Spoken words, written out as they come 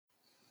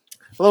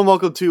Hello and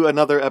welcome to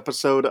another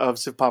episode of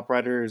Civ Pop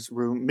Writers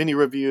Room mini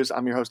reviews.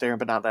 I'm your host Aaron,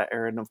 but not that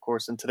Aaron, of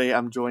course. And today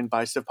I'm joined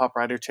by Civ Pop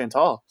writer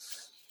Chantal.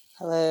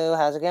 Hello,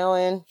 how's it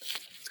going?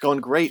 It's going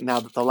great now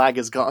that the lag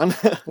is gone.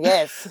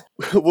 Yes.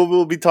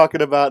 We'll be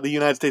talking about the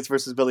United States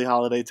versus Billie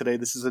Holiday today.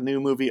 This is a new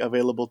movie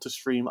available to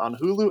stream on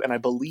Hulu and I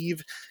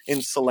believe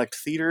in select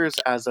theaters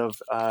as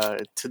of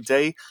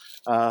today,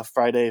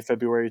 Friday,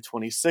 February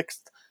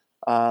 26th.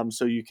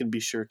 So you can be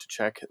sure to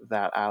check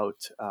that out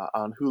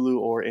on Hulu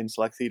or in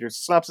select theaters.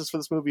 The synopsis for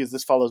this movie is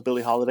this follows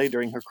Billie Holiday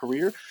during her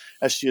career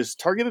as she is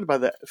targeted by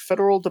the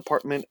Federal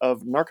Department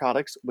of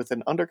Narcotics with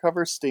an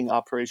undercover sting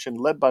operation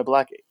led by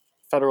Black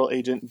federal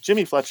agent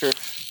Jimmy Fletcher,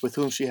 with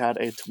whom she had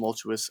a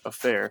tumultuous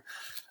affair.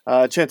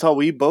 Chantal,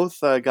 we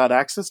both got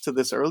access to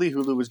this early.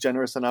 Hulu was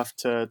generous enough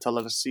to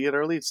let us see it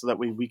early so that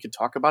we could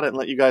talk about it and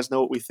let you guys know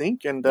what we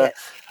think. And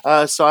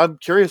Yes. so I'm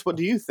curious, what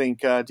do you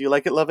think? Do you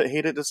like it, love it,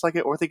 hate it, dislike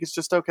it, or think it's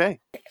just okay?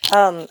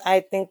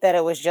 I think that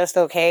it was just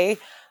okay.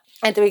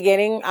 At the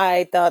beginning,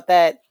 I thought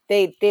that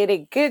they did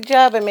a good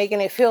job at making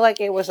it feel like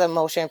it was a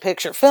motion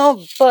picture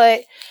film,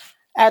 but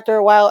after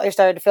a while it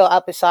started to feel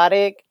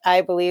episodic.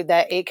 I believe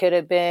that it could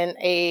have been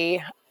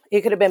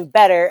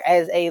better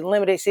as a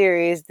limited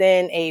series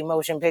than a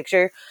motion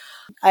picture.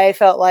 I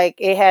felt like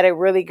it had a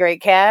really great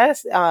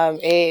cast.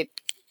 It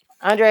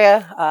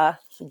Andrea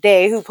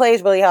Day, who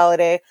plays Billie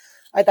Holiday,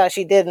 I thought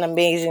she did an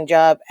amazing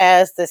job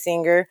as the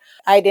singer.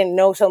 I didn't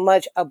know so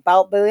much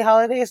about Billie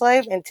Holiday's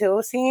life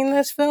until seeing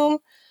this film.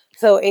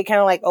 So it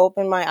kind of like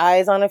opened my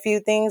eyes on a few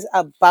things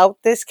about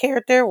this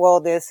character.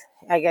 Well,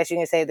 I guess you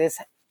can say this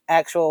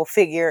actual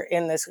figure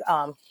in this,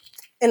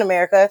 in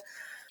America.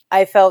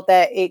 I felt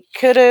that it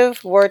could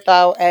have worked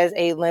out as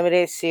a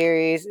limited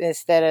series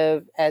instead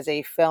of as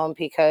a film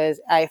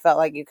because I felt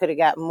like you could have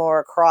got more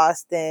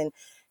across than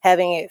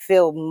having it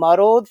feel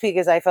muddled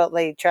because I felt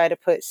they tried to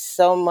put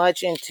so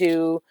much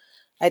into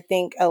I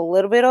think a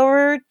little bit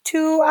over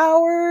 2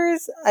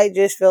 hours. I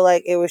just feel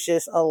like it was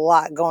just a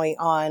lot going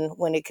on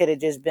when it could have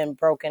just been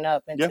broken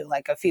up Yeah, into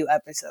like a few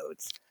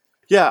episodes.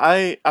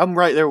 yeah, I'm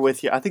right there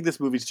with you. I think this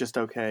movie's just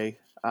okay.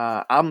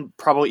 I'm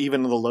probably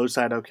even on the low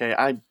side. Okay,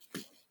 I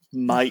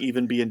might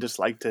even be in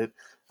disliked it.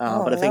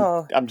 Oh But I think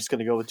no. I'm just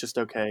gonna go with just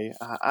okay.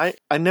 I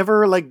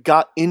never like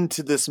got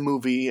into this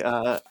movie.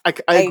 I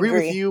I agree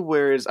with agree. you.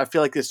 Whereas I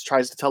feel like this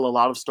tries to tell a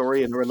lot of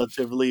story in a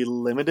relatively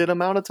limited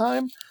amount of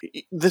time.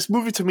 This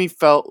movie to me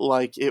felt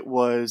like it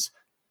was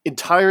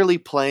entirely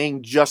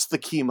playing just the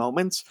key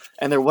moments,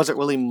 and there wasn't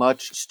really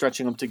much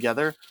stretching them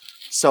together.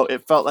 So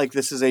it felt like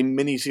this is a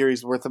mini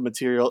series worth of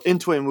material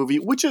into a movie,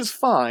 which is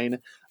fine,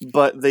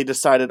 but they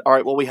decided, all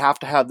right, well, we have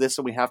to have this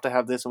and we have to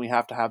have this and we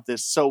have to have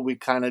this. So we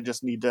kind of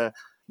just need to,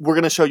 we're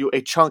going to show you a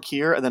chunk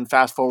here and then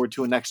fast forward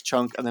to a next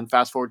chunk and then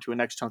fast forward to a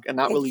next chunk and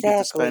not really get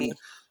to spend Exactly.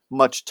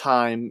 much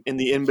time in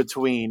the in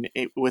between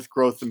with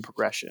growth and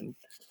progression.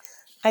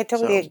 I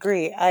totally So,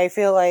 agree. I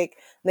feel like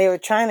they were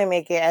trying to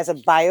make it as a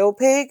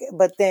biopic,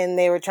 but then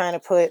they were trying to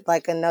put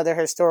like another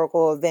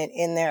historical event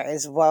in there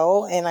as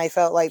well. And I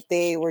felt like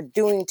they were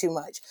doing too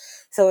much.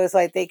 So it's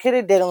like they could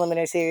have did a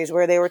limited series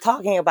where they were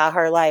talking about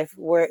her life,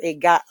 where it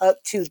got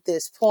up to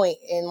this point,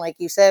 and like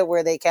you said,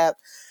 where they kept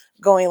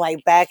going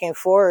like back and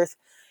forth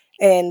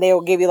and they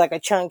will give you like a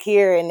chunk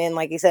here and then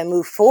like you said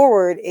move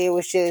forward. It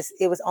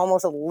was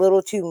almost a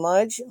little too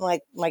much,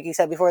 like you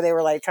said before, they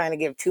were like trying to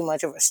give too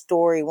much of a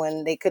story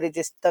when they could have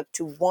just stuck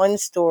to one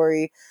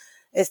story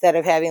instead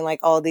of having like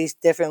all these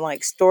different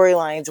like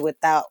storylines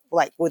without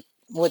like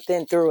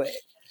within through it.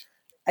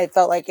 I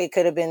felt like it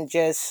could have been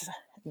just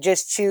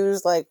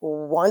choose like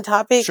one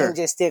topic and sure.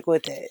 just stick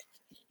with it.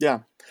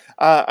 Yeah.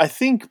 I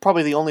think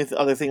probably the only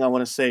other thing I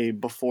want to say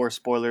before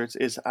spoilers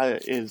is well,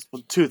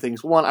 two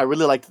things. One, I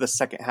really liked the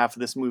second half of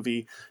this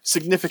movie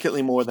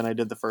significantly more than I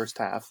did the first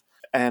half,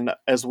 and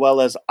as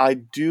well as I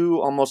do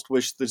almost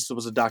wish this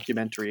was a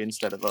documentary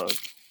instead of a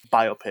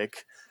biopic.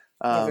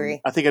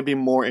 Agree. I think I'd be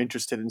more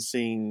interested in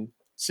seeing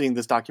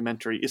this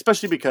documentary,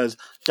 especially because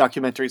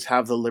documentaries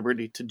have the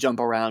liberty to jump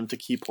around to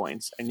key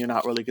points, and you're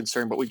not really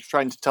concerned. But when you're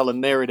trying to tell a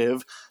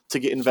narrative to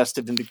get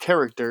invested into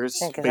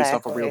characters based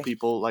off of real Exactly.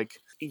 people, like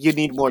you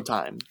need more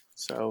time.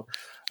 So,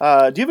 do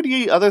you have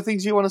any other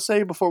things you want to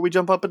say before we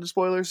jump up into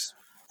spoilers?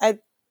 I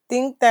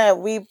think that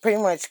we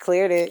pretty much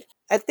cleared it.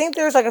 I think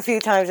there was like a few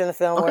times in the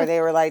film where Okay,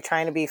 they were like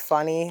trying to be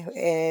funny,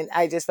 and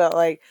I just felt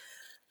like,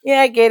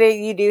 yeah, I get it.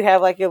 You do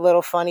have like your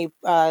little funny,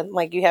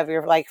 like you have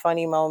your like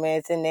funny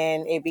moments, and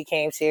then it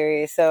became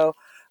serious. So,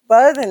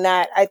 but other than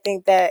that, I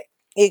think that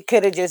it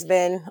could have just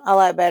been a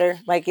lot better,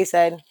 like you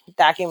said,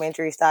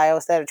 documentary style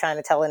instead of trying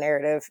to tell a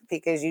narrative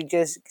because you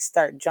just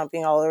start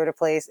jumping all over the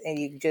place and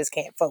you just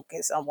can't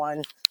focus on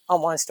one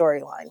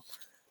storyline.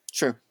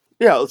 sure.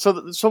 Yeah,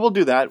 so we'll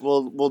do that.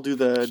 We'll do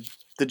the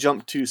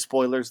jump to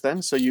spoilers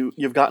then. So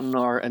you've gotten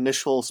our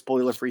initial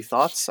spoiler free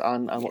thoughts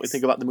on what we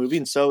think Yes. about the movie.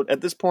 And so at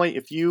this point,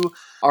 if you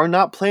are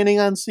not planning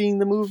on seeing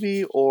the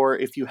movie, or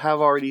if you have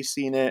already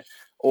seen it,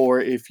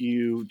 or if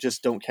you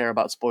just don't care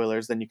about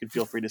spoilers, then you can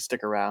feel free to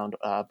stick around.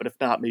 But if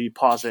not, maybe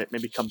pause it,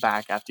 maybe come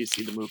back after you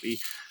see the movie.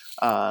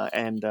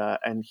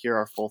 and hear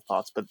our full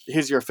thoughts. But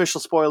here's your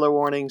official spoiler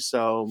warning,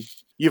 so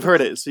you've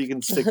heard it, so you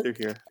can stick through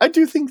here. I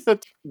do think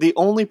that the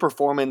only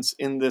performance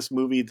in this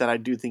movie that I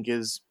do think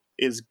is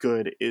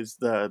good is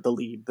the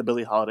lead, the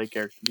Billie Holiday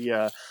character,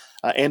 the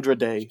Andra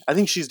Day. I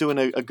think she's doing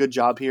a good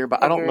job here,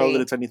 but I don't know that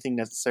Agree. it's anything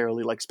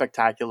necessarily like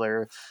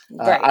spectacular.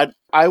 Right.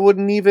 I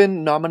wouldn't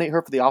even nominate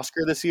her for the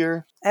Oscar this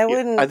year. I I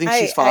wouldn't. think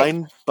she's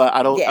fine, but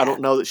I Yeah. don't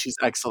know that she's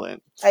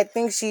excellent. I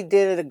think she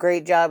did a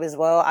great job as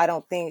well. I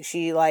don't think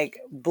she like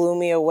blew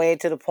me away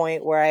to the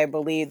point where I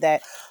believe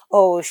that,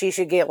 oh, she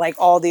should get like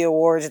all the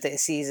awards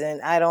this season.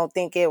 I don't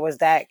think it was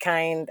that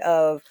kind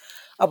of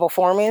a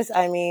performance.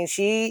 I mean,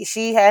 she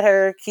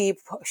had she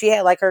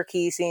had like her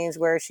key scenes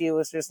where she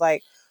was just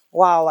like,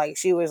 wow, like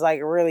she was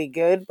like really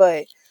good.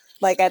 But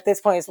like at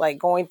this point, it's like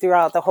going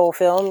throughout the whole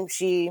film,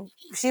 she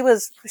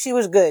was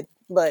good,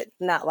 but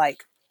not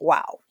like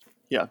wow.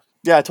 Yeah.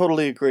 Yeah, I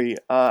totally agree.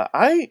 Gosh,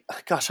 I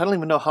don't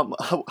even know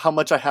how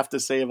much I have to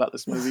say about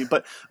this movie.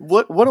 But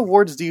what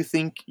awards do you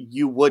think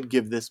you would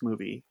give this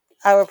movie?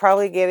 I would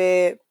probably give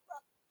it,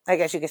 I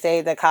guess you could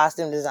say, the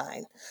costume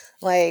design.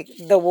 Like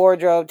the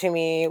wardrobe to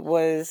me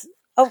was,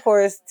 of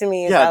course, to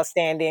me is Yeah,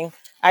 outstanding.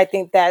 I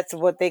think that's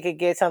what they could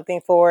get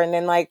something for, and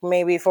then like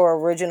maybe for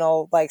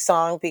original like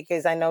song,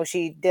 because I know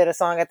she did a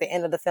song at the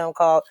end of the film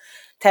called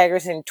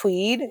 "Tigers and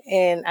Tweed,"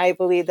 and I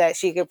believe that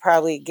she could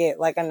probably get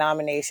like a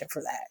nomination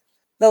for that.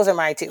 Those are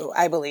my two,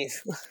 I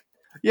believe.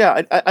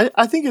 yeah.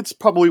 I think it's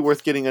probably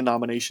worth getting a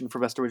nomination for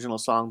best original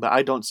song, but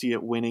I don't see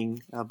it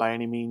winning by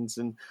any means.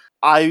 And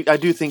I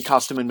do think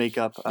costume and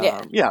makeup,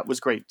 Yeah, yeah, it was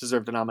great,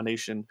 deserved a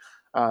nomination.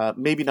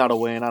 Maybe not a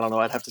win. I don't know.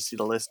 I'd have to see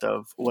the list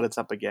of what it's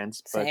up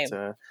against, same.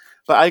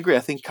 but I agree. I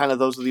think kind of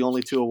those are the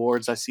only two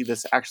awards I see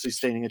this actually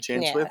standing a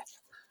chance with.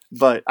 Yeah,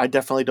 But I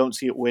definitely don't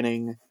see it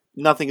winning.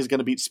 Nothing is going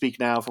to beat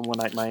 "Speak Now" from One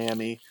Night in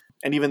Miami,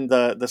 and even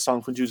the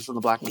song from Judas and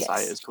the Black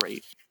Messiah yes. is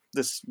great.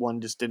 This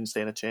one just didn't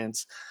stand a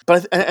chance.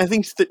 But I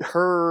think that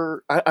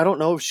I don't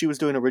know if she was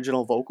doing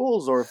original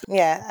vocals or if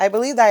Yeah, I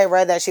believe that I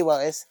read that she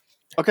was.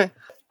 okay.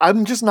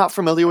 I'm just not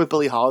familiar with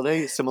Billie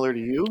Holiday, similar to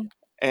you,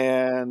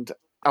 and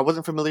I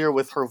wasn't familiar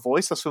with her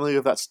voice. I was familiar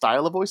with that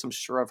style of voice. I'm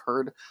sure I've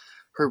heard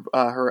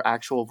her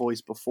actual voice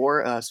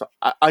before, so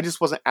I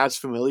just wasn't as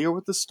familiar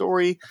with the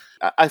story.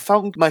 I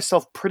found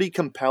myself pretty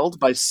compelled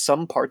by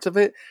some parts of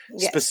it,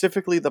 Yes.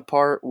 specifically the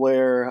part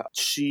where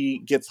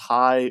she gets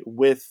high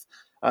with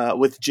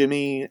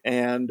Jimmy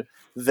and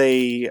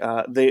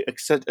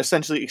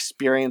essentially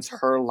experience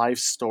her life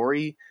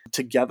story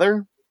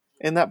together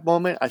in that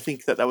moment. I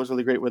think that was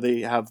really great, where they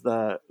have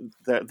the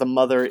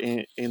mother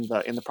in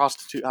the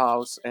prostitute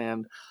house,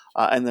 and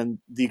then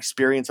the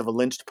experience of a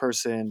lynched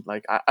person.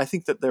 Like I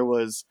think that there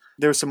was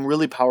some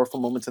really powerful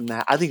moments in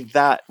that. I think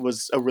that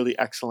was a really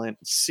excellent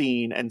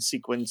scene and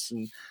sequence,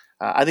 and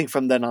I think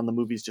from then on the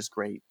movie's just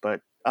great. But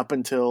up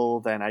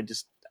until then, I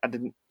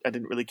didn't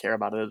really care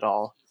about it at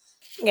all.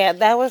 Yeah,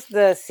 that was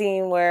the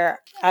scene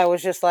where I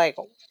was just like,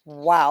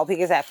 wow.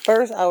 Because at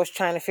first I was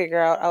trying to figure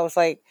out, I was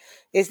like,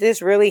 is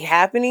this really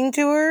happening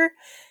to her?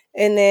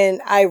 And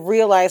then I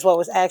realized what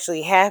was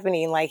actually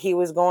happening. Like he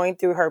was going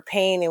through her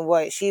pain and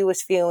what she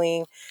was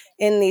feeling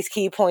in these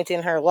key points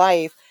in her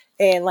life.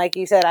 And like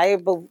you said, I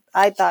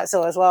thought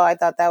so as well. I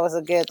thought that was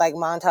a good like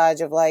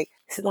montage of like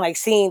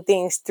seeing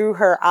things through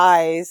her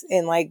eyes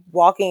and like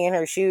walking in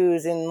her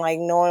shoes and like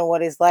knowing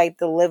what it's like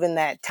to live in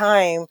that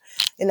time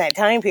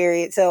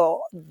period.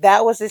 So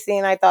that was the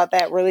scene I thought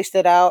that really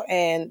stood out,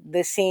 and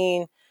the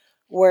scene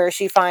where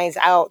she finds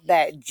out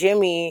that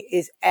Jimmy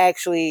is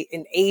actually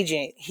an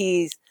agent.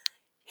 He's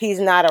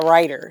not a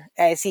writer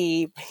as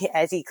he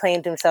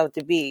claimed himself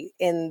to be.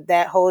 In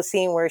that whole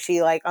scene where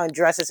she like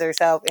undresses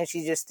herself and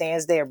she just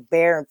stands there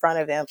bare in front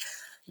of him,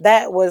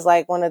 that was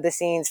like one of the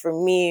scenes for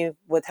me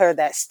with her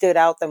that stood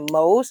out the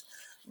most.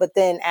 But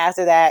then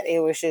after that, it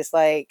was just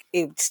like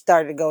it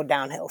started to go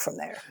downhill from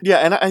there. Yeah,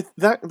 and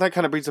that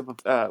kind of brings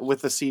up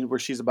with the scene where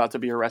she's about to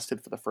be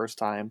arrested for the first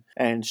time,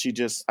 and she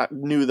just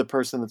knew the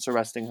person that's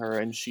arresting her,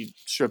 and she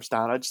strips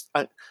down.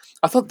 I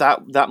thought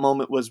that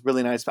moment was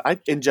really nice. But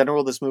in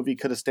general, this movie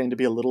could have stayed to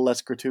be a little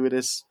less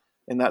gratuitous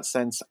in that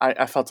sense.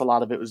 I felt a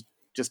lot of it was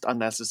just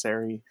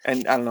unnecessary,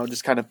 and I don't know,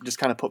 just kind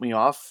of put me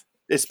off,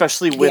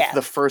 especially with Yeah.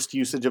 the first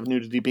usage of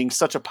nudity being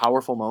such a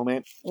powerful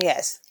moment.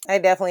 Yes, I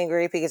definitely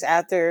agree because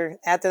after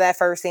that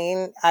first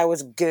scene, I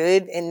was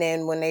good, and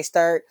then when they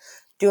start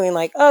doing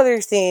like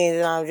other scenes,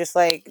 and I'm just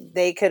like,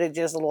 they could have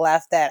just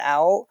left that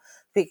out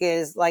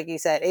because, like you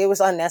said, it was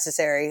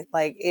unnecessary.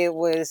 Like it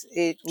we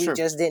Sure.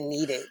 just didn't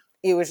need it.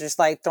 It was just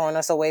like throwing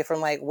us away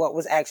from like what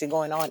was actually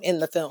going on in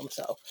the film.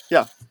 So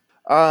Yeah.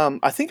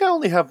 I think I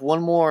only have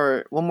one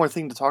more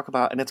thing to talk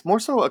about, and it's more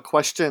so a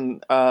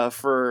question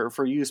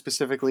for you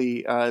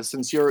specifically,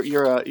 since you're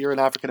an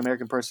African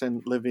American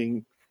person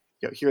living,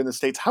 here in the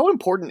States. How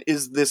important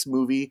is this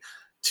movie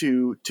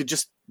to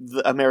just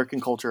the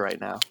American culture right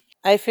now?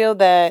 I feel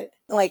that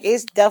like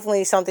it's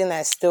definitely something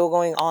that's still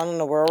going on in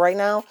the world right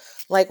now.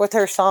 Like with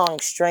her song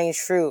 "Strange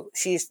Fruit,"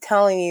 she's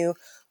telling you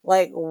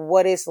like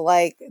what it's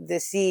like to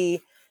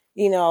see,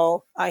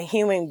 a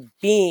human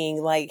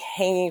being like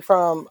hanging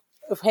from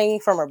hanging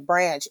from a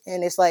branch.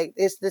 And it's like,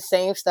 it's the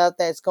same stuff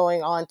that's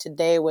going on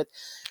today with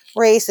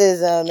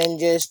racism and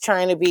just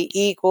trying to be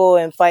equal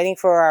and fighting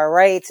for our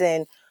rights,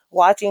 and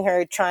watching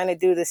her trying to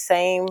do the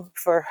same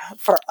for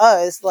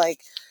us. Like,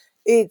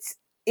 it's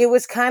it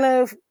was kind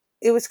of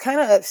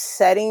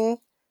upsetting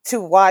to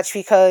watch,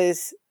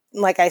 because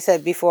like I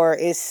said before,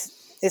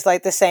 it's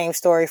like the same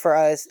story for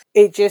us.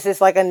 It just is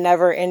like a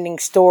never ending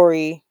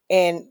story,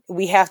 and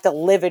we have to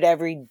live it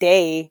every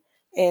day,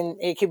 and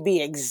it could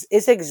be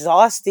it's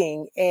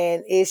exhausting,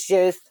 and it's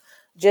just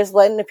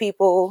letting the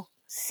people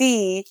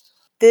see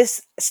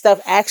this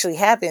stuff actually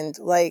happened.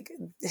 Like,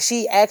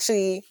 she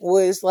actually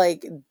was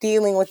like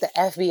dealing with the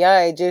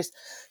FBI, just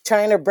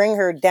trying to bring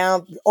her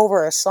down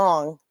over a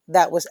song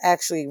that was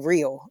actually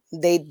real.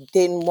 They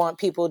didn't want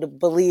people to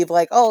believe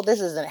like, oh, this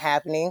isn't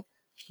happening,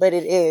 but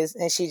it is.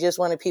 And she just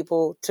wanted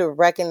people to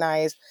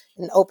recognize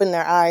and open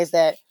their eyes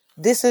that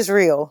this is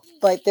real.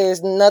 Like,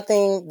 there's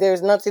nothing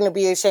to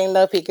be ashamed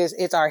of, because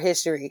it's our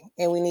history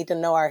and we need to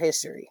know our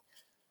history.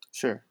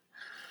 Sure.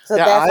 So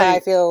Yeah, that's how I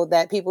feel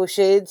that people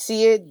should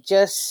see it,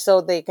 just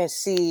so they can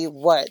see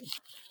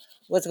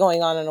what's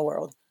going on in the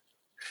world.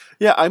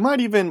 Yeah, I might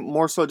even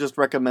more so just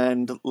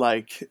recommend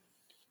like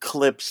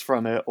clips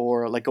from it,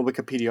 or like a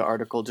Wikipedia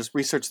article. Just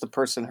research the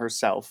person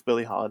herself,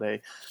 Billie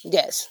Holiday.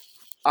 Yes.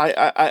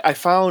 I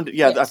found I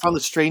Yes. found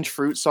the Strange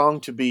Fruit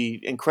song to be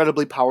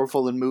incredibly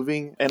powerful and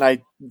moving,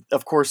 and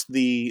of course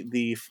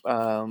the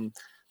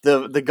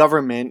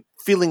government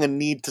feeling a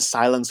need to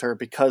silence her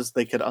because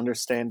they could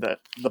understand that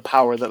the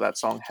power that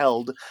song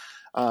held.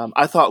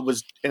 I thought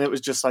it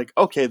was just like,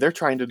 okay, they're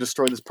trying to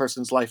destroy this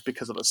person's life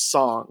because of a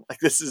song. Like,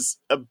 this is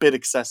a bit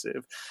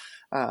excessive.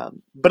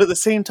 But at the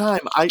same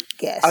time, I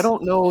Yes.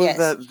 don't know Yes.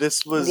 that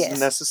this was Yes.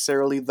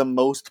 necessarily the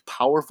most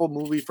powerful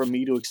movie for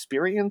me to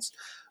experience.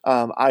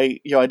 I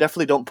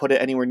definitely don't put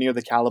it anywhere near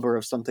the caliber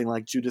of something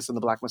like Judas and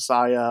the Black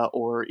Messiah,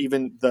 or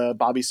even the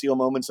Bobby Seale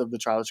moments of the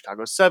Trial of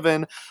Chicago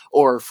 7,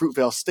 or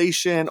Fruitvale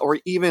Station, or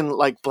even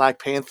like Black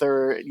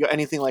Panther,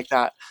 anything like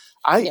that.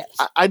 Yes.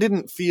 I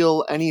didn't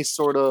feel any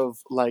sort of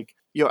like,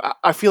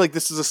 I feel like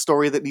this is a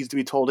story that needs to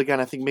be told again.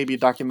 I think maybe a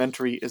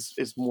documentary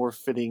is more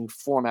fitting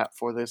format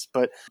for this,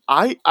 but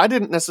I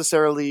didn't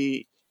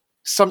necessarily.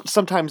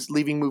 Sometimes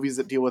leaving movies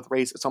that deal with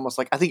race, it's almost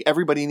like I think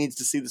everybody needs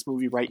to see this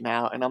movie right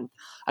now, and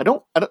I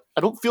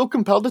don't feel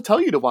compelled to tell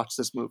you to watch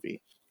this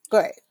movie.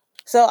 Great.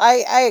 So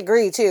I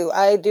agree too.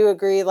 I do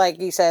agree,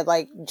 like you said,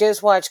 like,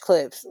 just watch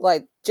clips.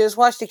 Like, just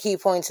watch the key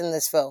points in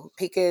this film.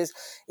 Because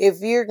if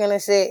you're gonna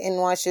sit and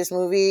watch this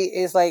movie,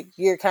 it's like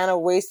you're kind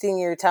of wasting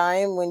your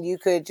time, when you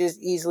could just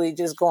easily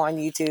just go on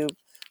YouTube,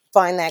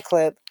 find that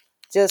clip,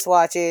 just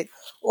watch it.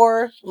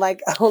 Or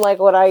like like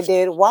what I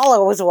did while I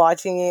was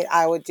watching it,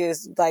 I would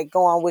just like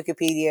go on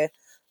Wikipedia,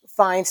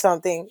 find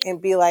something,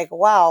 and be like,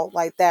 wow,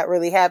 like that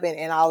really happened,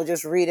 and I'll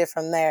just read it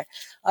from there.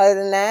 Other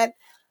than that,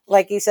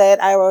 like you said,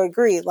 I will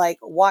agree. Like,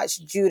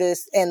 watch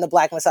Judas and the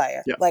Black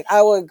Messiah. Yeah, Like,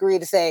 I would agree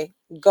to say,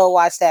 go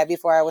watch that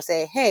before I would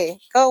say, hey,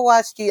 go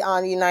watch the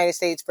United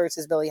States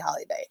versus Billie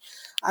Holiday.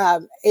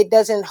 It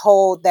doesn't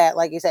hold that,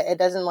 like you said, it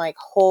doesn't like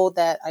hold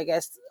that, I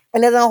guess,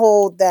 it doesn't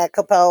hold that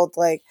compelled,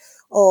 like,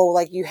 oh,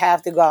 like you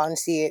have to go out and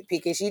see it,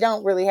 because you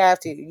don't really have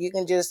to. You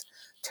can just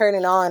turn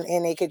it on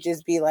and it could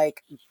just be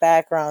like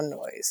background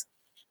noise.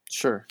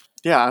 sure.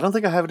 Yeah, I don't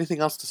think I have anything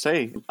else to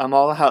say. I'm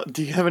all out.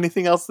 Do you have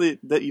anything else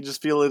that you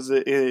just feel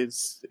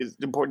is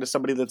important to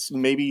somebody that's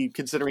maybe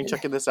considering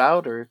checking this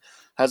out or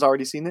has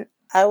already seen it?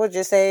 I would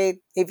just say,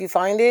 if you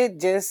find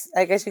it, just,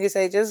 I guess you could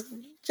say,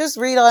 just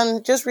read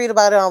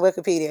about it on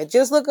Wikipedia.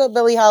 Just look up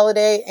Billie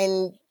Holiday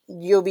and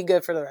you'll be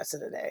good for the rest of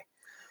the day.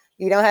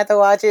 You don't have to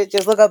watch it.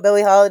 Just look up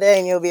Billie Holiday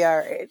and you'll be all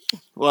right.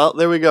 Well,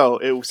 there we go.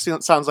 It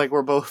sounds like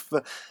we're both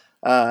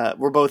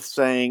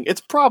saying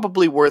it's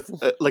probably worth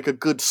like a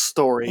good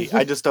story.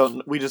 We just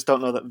don't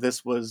know that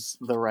this was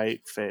the right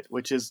fit,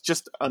 which is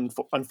just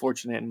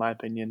unfortunate in my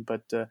opinion.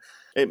 But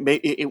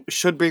it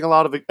should bring a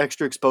lot of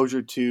extra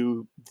exposure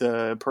to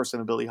the person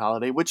of Billie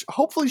Holiday, which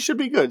hopefully should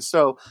be good.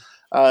 So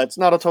it's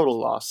not a total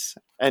loss,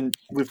 and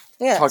we've talked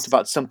Yes.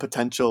 about some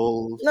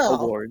potential No,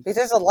 awards. because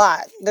there's a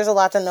lot. There's a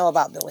lot to know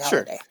about Billie Sure.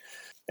 Holiday.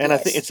 And I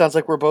think it Yes. sounds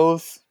like we're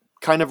both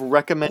kind of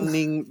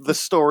recommending the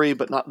story,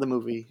 but not the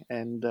movie,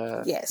 and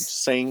Yes.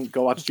 just saying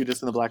go watch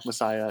Judas and the Black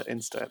Messiah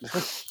instead.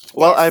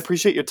 Well, I Yes.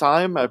 appreciate your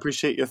time. I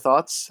appreciate your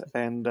thoughts,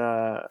 and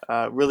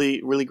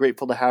really, really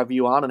grateful to have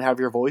you on and have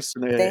your voice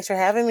Thanks for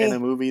having in a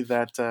me. movie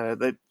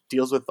that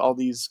deals with all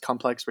these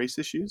complex race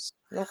issues.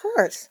 Of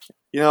course.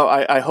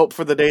 I hope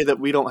for the day that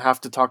we don't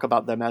have to talk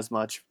about them as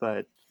much,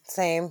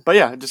 Same. but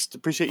yeah, just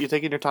appreciate you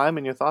taking your time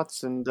and your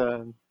thoughts, and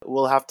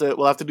we'll have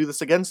to do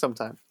this again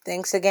sometime.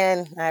 Thanks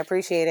again. I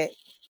appreciate it.